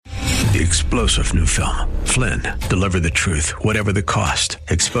the explosive new film, Flynn, Deliver the Truth, Whatever the Cost,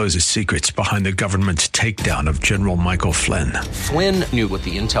 exposes secrets behind the government's takedown of General Michael Flynn. Flynn knew what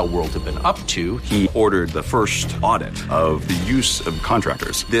the intel world had been up to. He ordered the first audit of the use of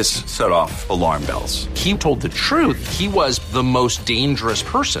contractors. This set off alarm bells. He told the truth. He was the most dangerous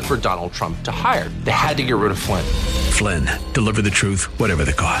person for Donald Trump to hire. They had to get rid of Flynn. Flynn, Deliver the Truth, Whatever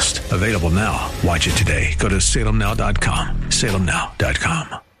the Cost. Available now. Watch it today. Go to salemnow.com.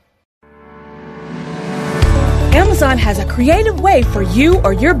 salemnow.com. Amazon has a creative way for you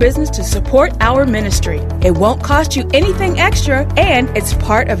or your business to support our ministry. It won't cost you anything extra, and it's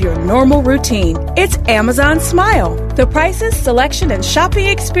part of your normal routine. It's Amazon Smile. The prices, selection, and shopping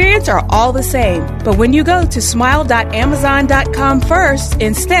experience are all the same. But when you go to smile.amazon.com first,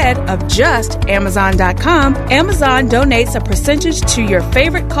 instead of just amazon.com, Amazon donates a percentage to your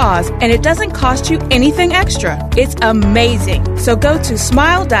favorite cause, and it doesn't cost you anything extra. It's amazing. So go to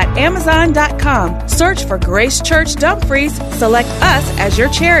smile.amazon.com, search for Grace Church Dumfries, select us as your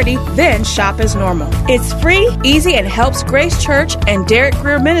charity, then shop as normal. It's free, easy, and helps Grace Church and Derek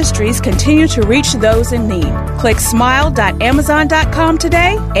Greer Ministries continue to reach those in need. Click smile.amazon.com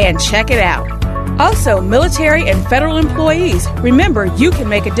today and check it out. Also, military and federal employees, remember you can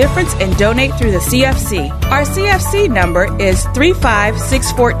make a difference and donate through the CFC. Our CFC number is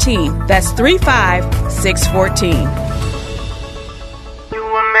 35614. That's 35614. You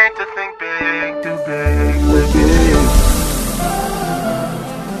were meant to think big, too big, live big.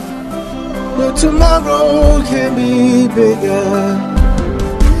 But tomorrow can be bigger.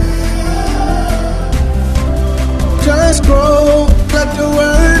 Just grow, let the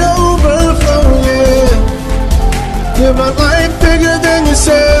word overflow, yeah. Live a life bigger than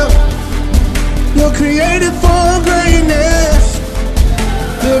yourself. You're created for greatness.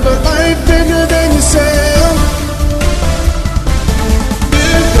 Live a life bigger than yourself.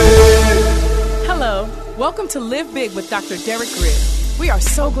 Hello, welcome to Live Big with Dr. Derek Greer. We are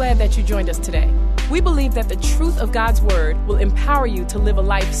so glad that you joined us today. We believe that the truth of God's Word will empower you to live a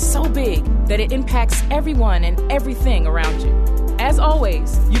life so big that it impacts everyone and everything around you. As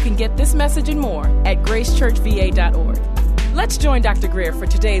always, you can get this message and more at gracechurchva.org. Let's join Dr. Greer for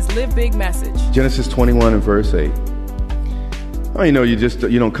today's Live Big message. Genesis 21 and verse 8. Oh, you know, you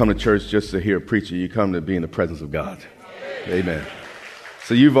don't come to church just to hear a preacher. You come to be in the presence of God. Amen.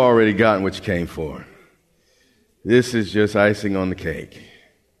 So you've already gotten what you came for. This is just icing on the cake.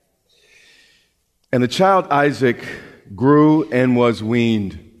 And the child Isaac grew and was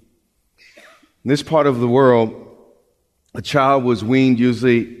weaned. In this part of the world, a child was weaned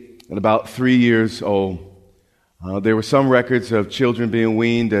usually at about 3 years old. There were some records of children being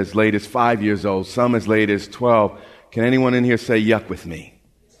weaned as late as 5 years old, some as late as 12. Can anyone in here say yuck with me?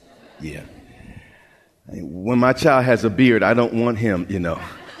 Yeah. When my child has a beard, I don't want him, you know.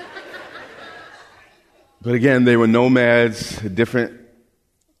 But again, they were nomads, a different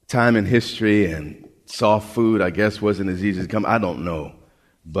time in history, and soft food, I guess, wasn't as easy to come. I don't know.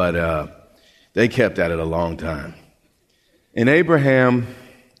 But they kept at it a long time. And Abraham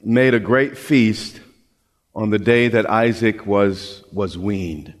made a great feast on the day that Isaac was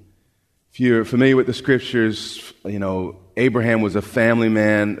weaned. If you're familiar with the scriptures, you know, Abraham was a family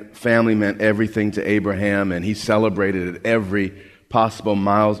man. Family meant everything to Abraham, and he celebrated at every possible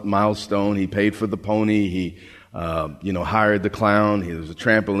milestone. He paid for the pony. He, hired the clown. He was the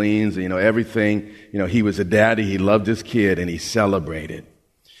trampolines, everything. He was a daddy. He loved his kid, and he celebrated.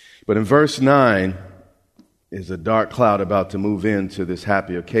 But in verse 9 is a dark cloud about to move into this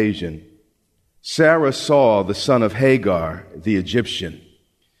happy occasion. Sarah saw the son of Hagar, the Egyptian.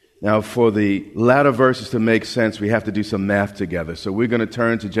 Now, for the latter verses to make sense, we have to do some math together. So we're going to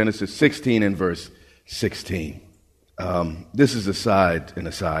turn to Genesis 16 and verse 16. This is aside. I'm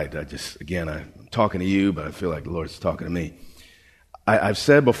talking to you, but I feel like the Lord's talking to me. I've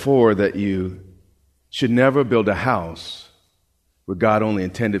said before that you should never build a house where God only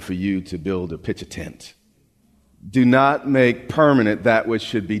intended for you to build or pitch a tent. Do not make permanent that which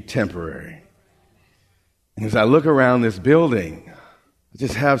should be temporary. And as I look around this building, I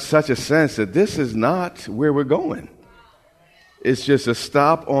just have such a sense that this is not where we're going. It's just a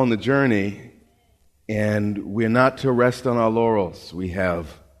stop on the journey, and we're not to rest on our laurels. We have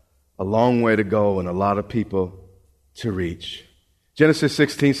a long way to go and a lot of people to reach. Genesis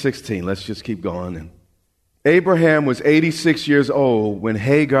 16:16. Let's just keep going. And Abraham was 86 years old when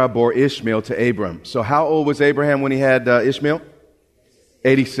Hagar bore Ishmael to Abram. So how old was Abraham when he had Ishmael?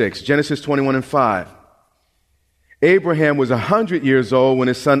 86. Genesis 21 and 5. Abraham was 100 years old when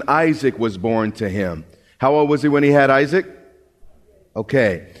his son Isaac was born to him. How old was he when he had Isaac?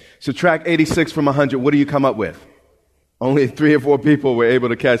 Okay. Subtract 86 from 100. What do you come up with? Only 3 or 4 people were able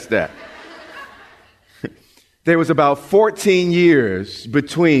to catch that. There was about 14 years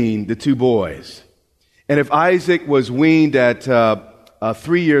between the 2 boys. And if Isaac was weaned at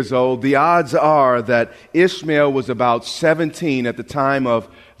 3 years old, the odds are that Ishmael was about 17 at the time of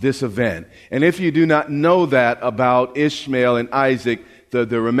this event. And if you do not know that about Ishmael and Isaac,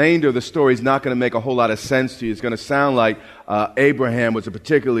 the remainder of the story is not going to make a whole lot of sense to you. It's going to sound like Abraham was a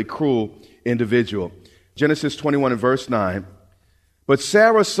particularly cruel individual. Genesis 21 and verse 9. But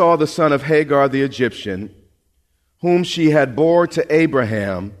Sarah saw the son of Hagar the Egyptian, whom she had bore to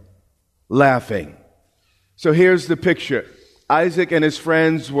Abraham, laughing. So here's the picture. Isaac and his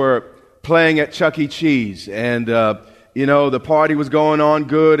friends were playing at Chuck E. Cheese, and the party was going on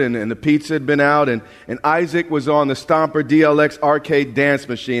good, and the pizza had been out, and Isaac was on the Stomper DLX arcade dance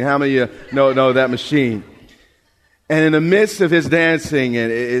machine. How many of you know that machine? And in the midst of his dancing,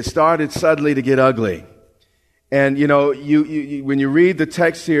 it started suddenly to get ugly. And, you when you read the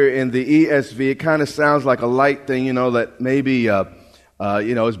text here in the ESV, it kind of sounds like a light thing, that maybe,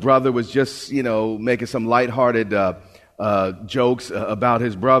 his brother was just, making some lighthearted jokes about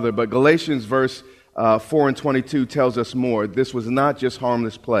his brother. But Galatians verse 4 and 22 tells us more. This was not just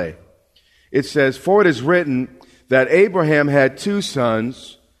harmless play. It says, "For it is written that Abraham had 2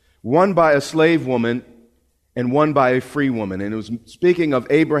 sons, one by a slave woman and one by a free woman." And it was speaking of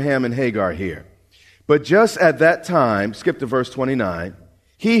Abraham and Hagar here. "But just at that time," skip to verse 29,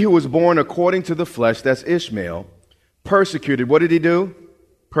 "he who was born according to the flesh," that's Ishmael, "persecuted." What did he do?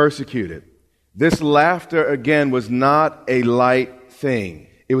 Persecuted. This laughter, again, was not a light thing.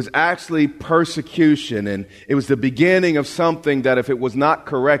 It was actually persecution, and it was the beginning of something that, if it was not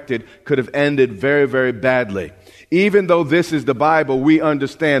corrected, could have ended very, very badly. Even though this is the Bible, we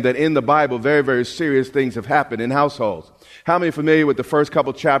understand that in the Bible, very, very serious things have happened in households. How many are familiar with the first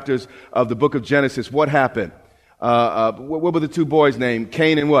couple chapters of the book of Genesis? What happened? What were the 2 boys' named?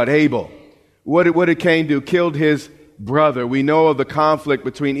 Cain and what? Abel. What did Cain do? Killed his brother. We know of the conflict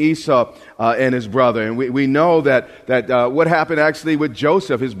between Esau and his brother. And we know that what happened actually with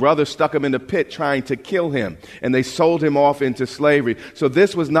Joseph. His brother stuck him in the pit trying to kill him, and they sold him off into slavery. So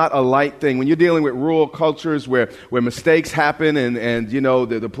this was not a light thing. When you're dealing with rural cultures where mistakes happen and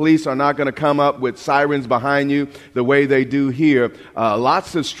the police are not going to come up with sirens behind you the way they do here,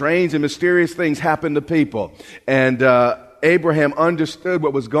 lots of strange and mysterious things happen to people. And Abraham understood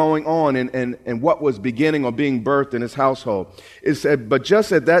what was going on and what was beginning or being birthed in his household. It said, "But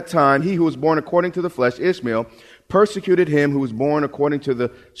just at that time, he who was born according to the flesh, Ishmael, persecuted him who was born according to the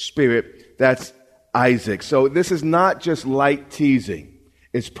Spirit." That's Isaac. So this is not just light teasing.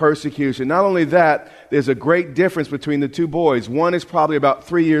 It's persecution. Not only that, there's a great difference between the 2 boys. One is probably about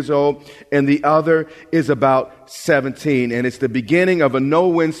 3 years old, and the other is about 17. And it's the beginning of a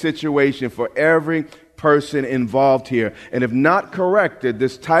no-win situation for every person involved here. And if not corrected,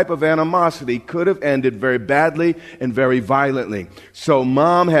 this type of animosity could have ended very badly and very violently. So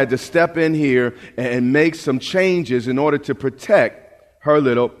mom had to step in here and make some changes in order to protect her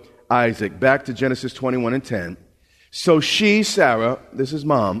little Isaac. Back to Genesis 21 and 10. "So she," Sarah, this is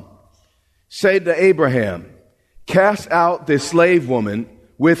mom, "said to Abraham, 'Cast out this slave woman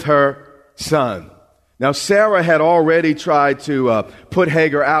with her son.'" Now, Sarah had already tried to put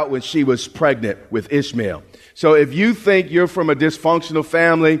Hagar out when she was pregnant with Ishmael. So if you think you're from a dysfunctional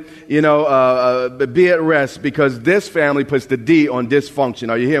family, be at rest, because this family puts the D on dysfunction.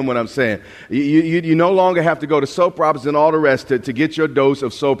 Are you hearing what I'm saying? You no longer have to go to soap operas and all the rest to get your dose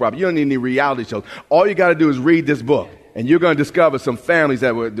of soap opera. You don't need any reality shows. All you got to do is read this book. And you're going to discover some families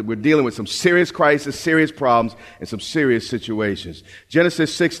that were dealing with some serious crisis, serious problems, and some serious situations.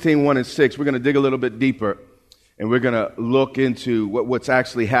 Genesis 16, 1 and 6, we're going to dig a little bit deeper, and we're going to look into what's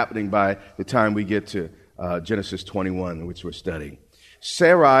actually happening by the time we get to Genesis 21, which we're studying.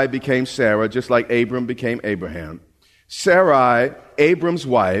 Sarai became Sarah, just like Abram became Abraham. Sarai, Abram's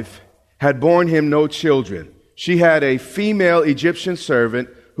wife, had borne him no children. She had a female Egyptian servant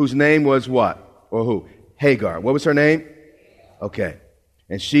whose name was what? Or who? Hagar. What was her name? Okay.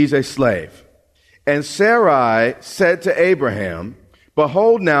 And she's a slave. And Sarai said to Abraham,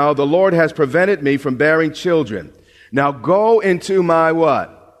 "Behold now, the Lord has prevented me from bearing children. Now go into my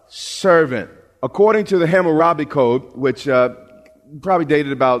what? Servant." According to the Hammurabi Code, which probably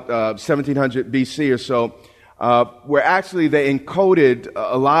dated about 1700 BC or so, where actually they encoded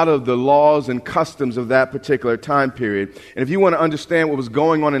a lot of the laws and customs of that particular time period. And if you want to understand what was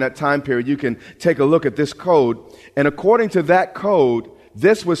going on in that time period, you can take a look at this code. And according to that code,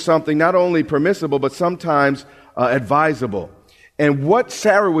 this was something not only permissible, but sometimes advisable. And what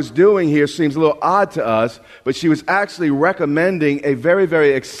Sarah was doing here seems a little odd to us, but she was actually recommending a very,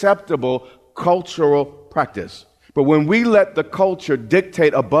 very acceptable cultural practice. But when we let the culture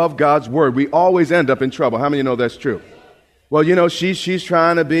dictate above God's word, we always end up in trouble. How many know that's true? Well, she's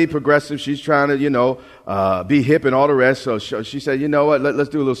trying to be progressive. She's trying to, be hip and all the rest. So she said, you know what, let's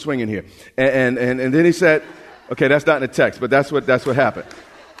do a little swinging here. And then he said, okay, that's not in the text, but that's what happened.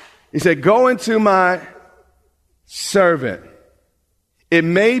 He said, go into my servant. It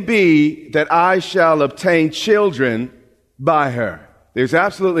may be that I shall obtain children by her. There's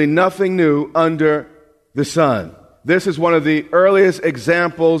absolutely nothing new under the sun. This is one of the earliest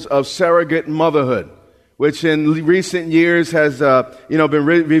examples of surrogate motherhood, which in recent years has, been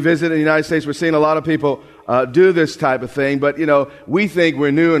revisited in the United States. We're seeing a lot of people do this type of thing, but, we think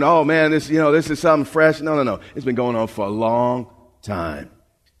we're new and, oh man, this is something fresh. No. It's been going on for a long time.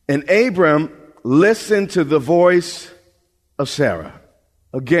 And Abram listened to the voice of Sarah.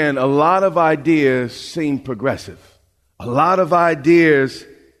 Again, a lot of ideas seem progressive. A lot of ideas,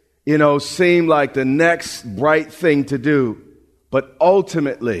 seem like the next bright thing to do, but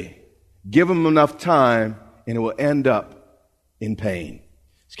ultimately, give them enough time and it will end up in pain.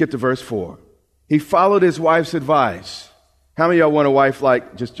 Skip to verse 4. He followed his wife's advice. How many of y'all want a wife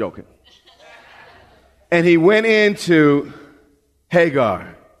like, just joking? And he went into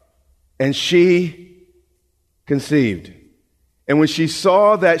Hagar and she conceived. And when she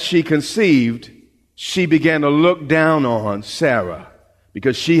saw that she conceived, she began to look down on Sarah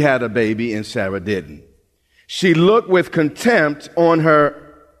because she had a baby and Sarah didn't. She looked with contempt on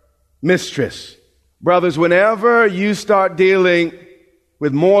her mistress. Brothers, whenever you start dealing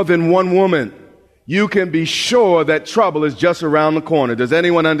with more than one woman, you can be sure that trouble is just around the corner. Does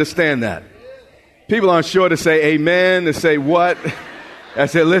anyone understand that? People aren't sure to say amen, to say what. I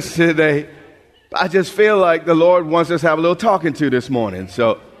said, listen, I just feel like the Lord wants us to have a little talking to this morning.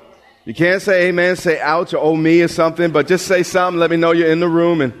 So you can't say amen, say ouch or oh me or something, but just say something, let me know you're in the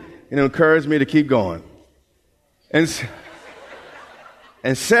room and encourage me to keep going. And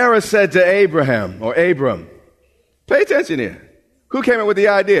Sarah said to Abram, pay attention here. Who came up with the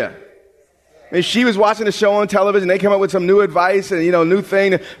idea? I mean, she was watching the show on television. They came up with some new advice and, new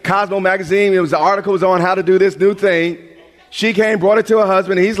thing. Cosmo magazine, the article was on how to do this new thing. She came, brought it to her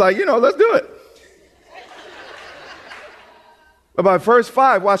husband. And he's like, let's do it. About verse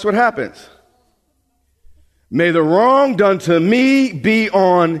 5, watch what happens. May the wrong done to me be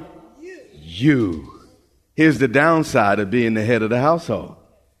on you. Here's the downside of being the head of the household.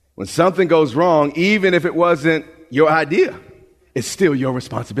 When something goes wrong, even if it wasn't your idea, it's still your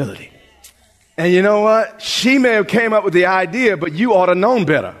responsibility. And you know what? She may have came up with the idea, but you ought to known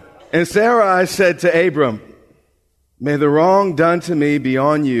better. And Sarai said to Abram, may the wrong done to me be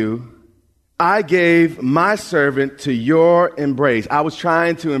on you. I gave my servant to your embrace. I was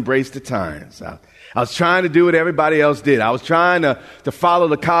trying to embrace the times. I was trying to do what everybody else did. I was trying to follow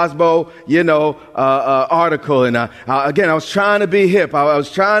the Cosmo, article. And I was trying to be hip. I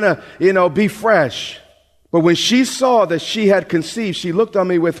was trying to, be fresh. But when she saw that she had conceived, she looked on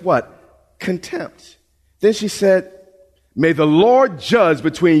me with what? Contempt. Then she said, may the Lord judge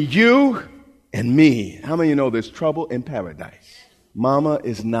between you and me. How many of you know there's trouble in paradise? Mama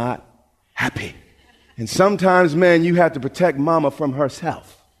is not happy. And sometimes, man, you have to protect mama from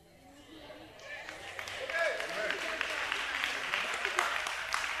herself.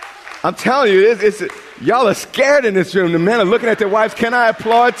 I'm telling you, y'all are scared in this room. The men are looking at their wives. Can I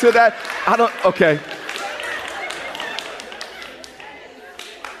applaud to that? Okay.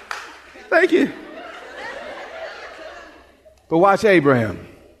 Thank you. But watch Abraham.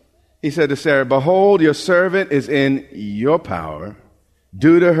 He said to Sarah, behold, your servant is in your power.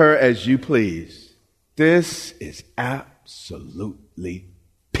 Do to her as you please. This is absolutely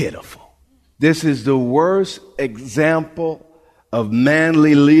pitiful. This is the worst example of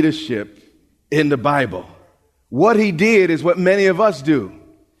manly leadership in the Bible. What he did is what many of us do.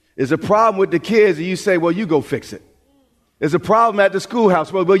 There's a problem with the kids and you say, well, you go fix it. There's a problem at the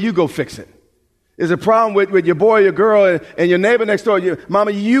schoolhouse. Well, you go fix it. There's a problem with your boy, your girl, and your neighbor next door.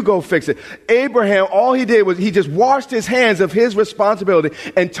 Mama, you go fix it. Abraham, all he did was he just washed his hands of his responsibility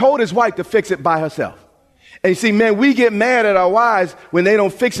and told his wife to fix it by herself. And you see, man, we get mad at our wives when they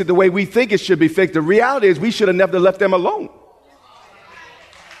don't fix it the way we think it should be fixed. The reality is we should have never left them alone.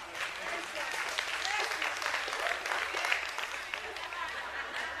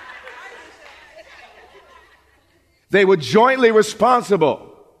 They were jointly responsible.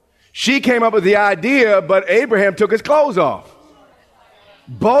 She came up with the idea, but Abraham took his clothes off.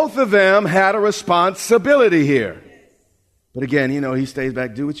 Both of them had a responsibility here. But again, he stays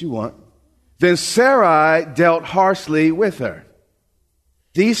back, do what you want. Then Sarai dealt harshly with her.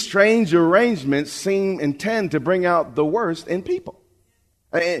 These strange arrangements seem intend to bring out the worst in people.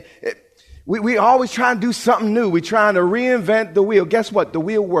 We always try and do something new. We're trying to reinvent the wheel. Guess what? The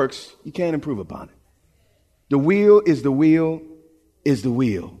wheel works. You can't improve upon it. The wheel is the wheel is the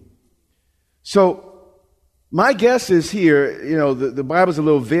wheel. So my guess is here, the Bible's a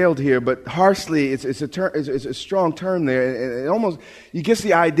little veiled here, but harshly, it's a strong term there. And it almost, you get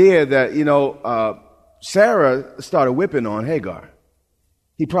the idea that, Sarah started whipping on Hagar.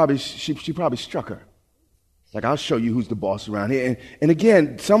 She probably struck her. Like, I'll show you who's the boss around here. And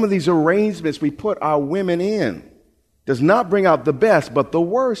again, some of these arrangements we put our women in does not bring out the best, but the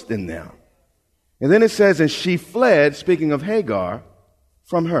worst in them. And then it says, and she fled, speaking of Hagar,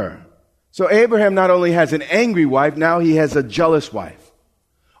 from her. So Abraham not only has an angry wife, now he has a jealous wife.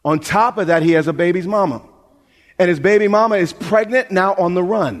 On top of that, he has a baby's mama. And his baby mama is pregnant, now on the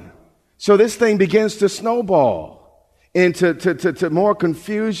run. So this thing begins to snowball into to more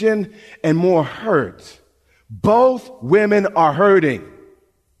confusion and more hurt. Both women are hurting.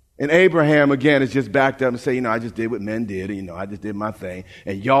 And Abraham, again, is just backed up and say, I just did what men did. And, I just did my thing.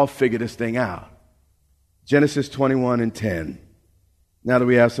 And y'all figure this thing out. Genesis 21:10. Now that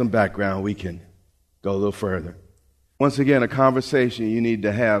we have some background, we can go a little further. Once again, a conversation you need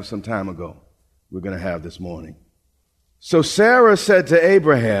to have some time ago. We're going to have this morning. So Sarah said to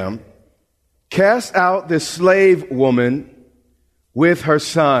Abraham, cast out this slave woman with her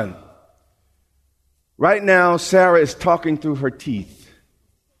son. Right now, Sarah is talking through her teeth.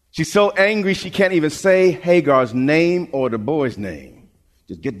 She's so angry she can't even say Hagar's name or the boy's name.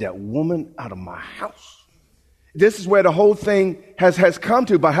 Just get that woman out of my house. This is where the whole thing has come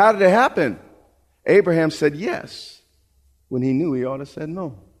to. But how did it happen? Abraham said yes, when he knew he ought to said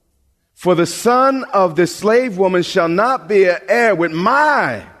no. For the son of this slave woman shall not be an heir with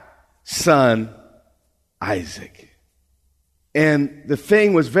my son Isaac. And the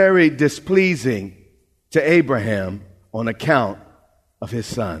thing was very displeasing to Abraham on account of his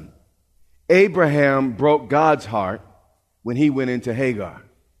son. Abraham broke God's heart when he went into Hagar.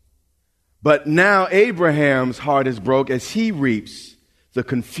 But now Abraham's heart is broke as he reaps the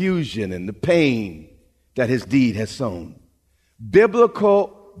confusion and the pain that his deed has sown.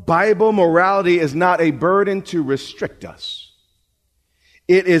 Biblical Bible morality is not a burden to restrict us.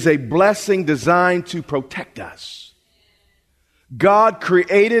 It is a blessing designed to protect us. God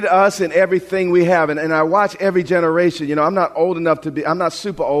created us in everything we have. And I watch every generation. I'm not old enough to be, I'm not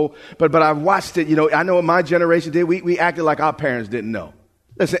super old, but I've watched it. I know what my generation did. We acted like our parents didn't know.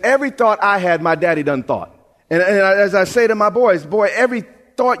 Listen, every thought I had, my daddy done thought. And as I say to my boys, every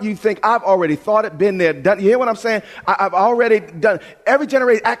thought you think, I've already thought it, been there, done. You hear what I'm saying? I've already done. Every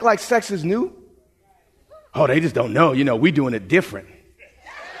generation act like sex is new. Oh, they just don't know. We doing it different.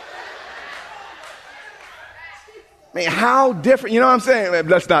 I mean, how different? You know what I'm saying?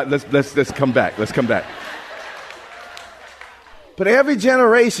 Let's come back. Let's come back. But every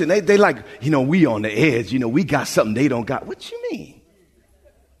generation, they like, we on the edge. We got something they don't got. What you mean?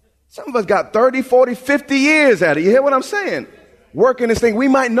 Some of us got 30, 40, 50 years at it. You hear what I'm saying? Working this thing. We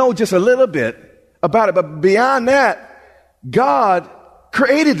might know just a little bit about it. But beyond that, God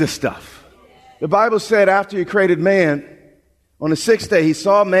created this stuff. The Bible said after he created man, on the sixth day, he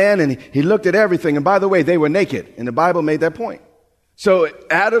saw man and he looked at everything. And by the way, they were naked. And the Bible made that point. So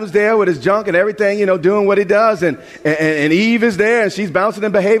Adam's there with his junk and everything, doing what he does. And Eve is there and she's bouncing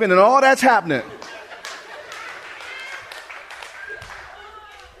and behaving and all that's happening.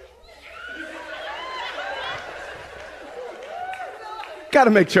 Got to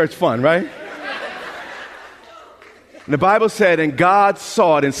make church fun, right? And the Bible said, and God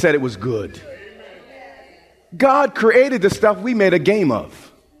saw it and said it was good. God created the stuff we made a game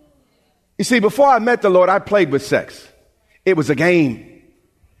of. You see, before I met the Lord, I played with sex. It was a game.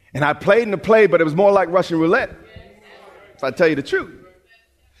 And I played and played, but it was more like Russian roulette, if I tell you the truth.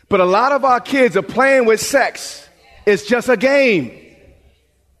 But a lot of our kids are playing with sex. It's just a game.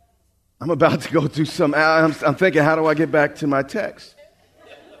 I'm about to go through some, I'm thinking, how do I get back to my text?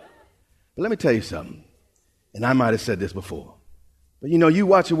 But let me tell you something. And I might have said this before. But you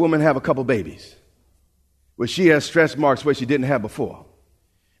watch a woman have a couple babies where she has stretch marks where she didn't have before.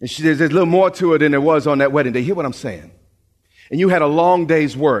 And there's a little more to it than there was on that wedding day. Hear what I'm saying? And you had a long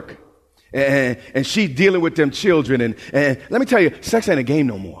day's work. And she dealing with them children. And let me tell you, sex ain't a game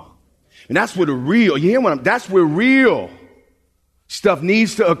no more. And that's where that's where real stuff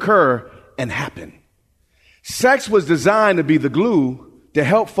needs to occur and happen. Sex was designed to be the glue to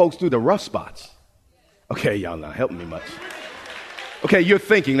help folks through the rough spots. Okay, y'all not helping me much. Okay, you're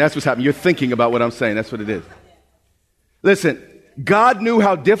thinking. That's what's happening. You're thinking about what I'm saying. That's what it is. Listen, God knew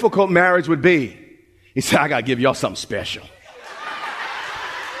how difficult marriage would be. He said, I got to give y'all something special.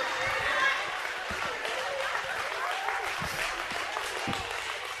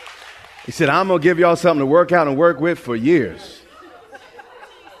 He said, I'm going to give y'all something to work out and work with for years.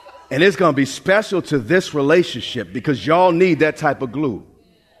 And it's going to be special to this relationship because y'all need that type of glue.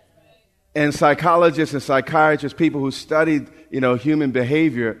 And psychologists and psychiatrists, people who studied, human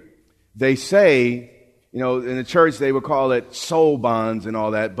behavior, they say, in the church they would call it soul bonds and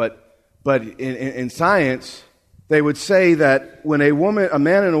all that. But in science, they would say that when a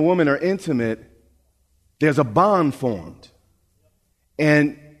man and a woman are intimate, there's a bond formed.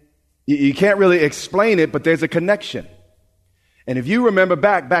 And you can't really explain it, but there's a connection. And if you remember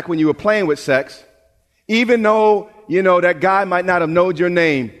back when you were playing with sex, even though, that guy might not have known your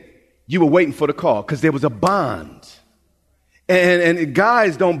name, you were waiting for the call because there was a bond. And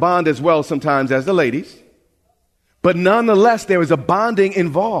guys don't bond as well sometimes as the ladies. But nonetheless, there is a bonding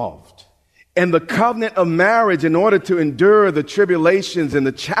involved. And the covenant of marriage, in order to endure the tribulations and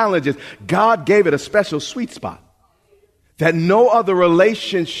the challenges, God gave it a special sweet spot that no other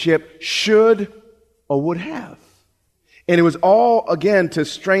relationship should or would have. And it was all, again, to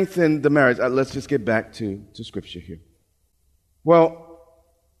strengthen the marriage. Let's just get back to Scripture here. Well,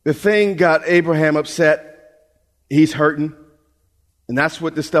 the thing got Abraham upset. He's hurting. And that's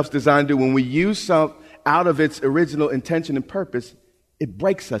what this stuff's designed to do. When we use something out of its original intention and purpose, it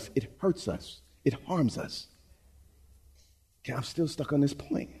breaks us, it hurts us, it harms us. Okay, I'm still stuck on this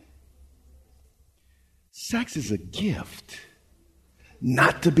point. Sex is a gift,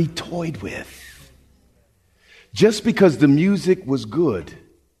 not to be toyed with. Just because the music was good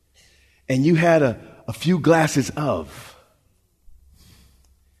and you had a few glasses of,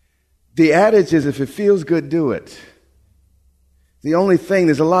 the adage is if it feels good, do it. The only thing,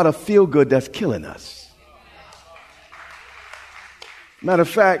 there's a lot of feel good that's killing us. Matter of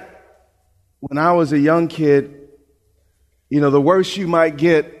fact, when I was a young kid, the worst you might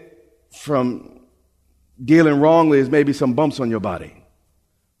get from dealing wrongly is maybe some bumps on your body.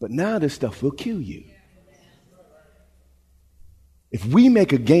 But now this stuff will kill you. If we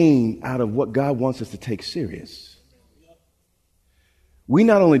make a game out of what God wants us to take serious, we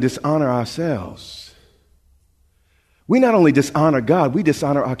not only dishonor ourselves, we not only dishonor God, we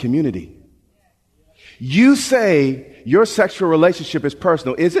dishonor our community. You say your sexual relationship is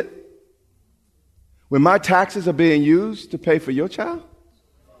personal. Is it? When my taxes are being used to pay for your child?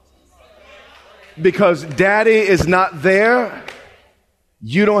 Because daddy is not there,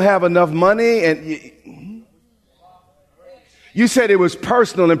 you don't have enough money, and you said it was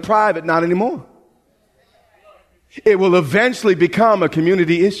personal and private, not anymore. It will eventually become a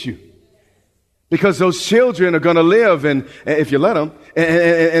community issue because those children are going to live, and if you let them,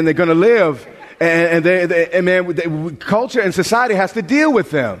 and they're going to live, and culture and society has to deal with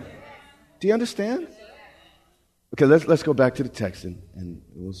them. Do you understand? Okay, let's go back to the text and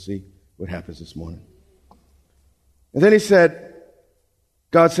we'll see what happens this morning. And then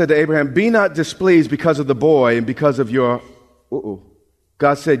God said to Abraham, be not displeased because of the boy and because of your,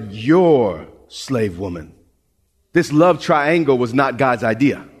 God said, your slave woman. This love triangle was not God's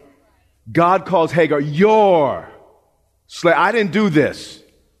idea. God calls Hagar your slave. I didn't do this.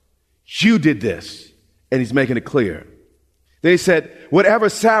 You did this. And he's making it clear. Then he said, whatever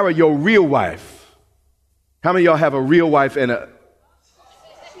Sarah, your real wife. How many of y'all have a real wife and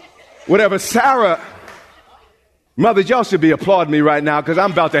whatever Sarah, mothers, y'all should be applauding me right now because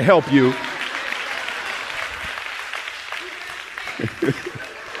I'm about to help you.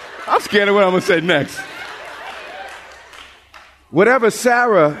 I'm scared of what I'm going to say next. Whatever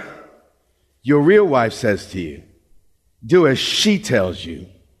Sarah, your real wife, says to you, do as she tells you.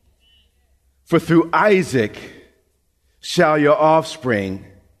 For through Isaac shall your offspring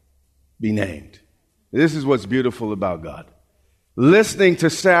be named. This is what's beautiful about God. Listening to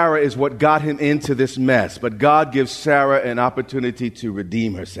Sarah is what got him into this mess, but God gives Sarah an opportunity to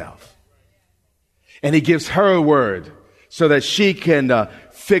redeem herself. And he gives her a word so that she can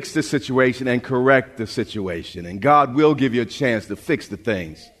fix the situation and correct the situation. And God will give you a chance to fix the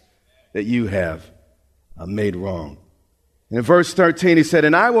things that you have made wrong. And in verse 13, he said,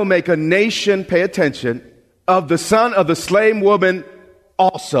 and I will make a nation, pay attention, of the son of the slave woman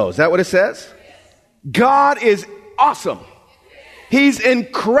also. Is that what it says? God is awesome. He's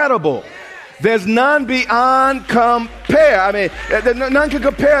incredible. There's none beyond compare. I mean, none can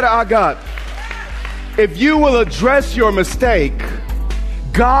compare to our God. If you will address your mistake,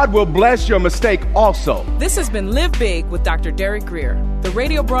 God will bless your mistake also. This has been Live Big with Dr. Derek Grier, the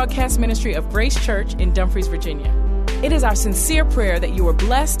radio broadcast ministry of Grace Church in Dumfries, Virginia. It is our sincere prayer that you are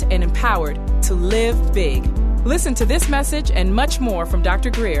blessed and empowered to live big. Listen to this message and much more from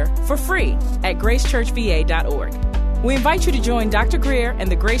Dr. Grier for free at gracechurchva.org. We invite you to join Dr. Grier and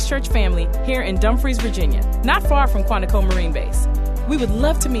the Grace Church family here in Dumfries, Virginia, not far from Quantico Marine Base. We would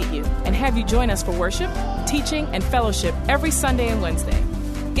love to meet you and have you join us for worship, teaching, and fellowship every Sunday and Wednesday.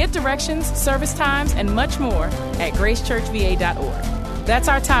 Get directions, service times, and much more at gracechurchva.org. That's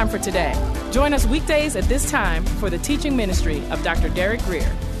our time for today. Join us weekdays at this time for the teaching ministry of Dr. Derek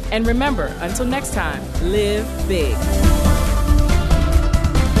Grier. And remember, until next time, live big.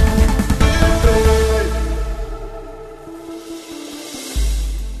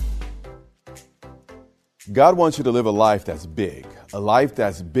 God wants you to live a life that's big, a life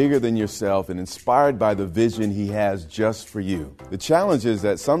that's bigger than yourself and inspired by the vision He has just for you. The challenge is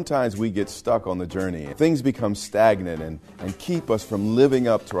that sometimes we get stuck on the journey. Things become stagnant and keep us from living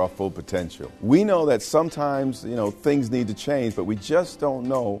up to our full potential. We know that sometimes, things need to change, but we just don't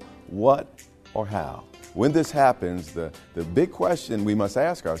know what or how. When this happens, the big question we must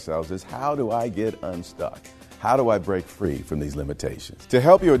ask ourselves is, how do I get unstuck? How do I break free from these limitations? To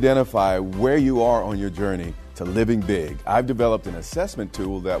help you identify where you are on your journey to living big, I've developed an assessment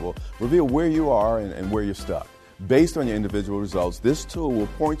tool that will reveal where you are and where you're stuck. Based on your individual results, this tool will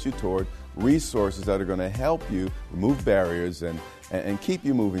point you toward resources that are going to help you remove barriers and keep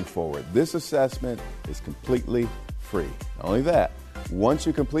you moving forward. This assessment is completely free. Not only that, once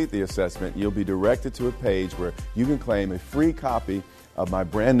you complete the assessment, you'll be directed to a page where you can claim a free copy of my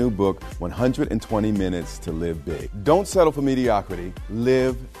brand new book, 120 Minutes to Live Big. Don't settle for mediocrity.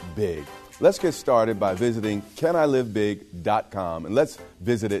 Live big. Let's get started by visiting canilivebig.com, and let's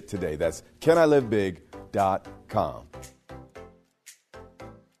visit it today. That's canilivebig.com.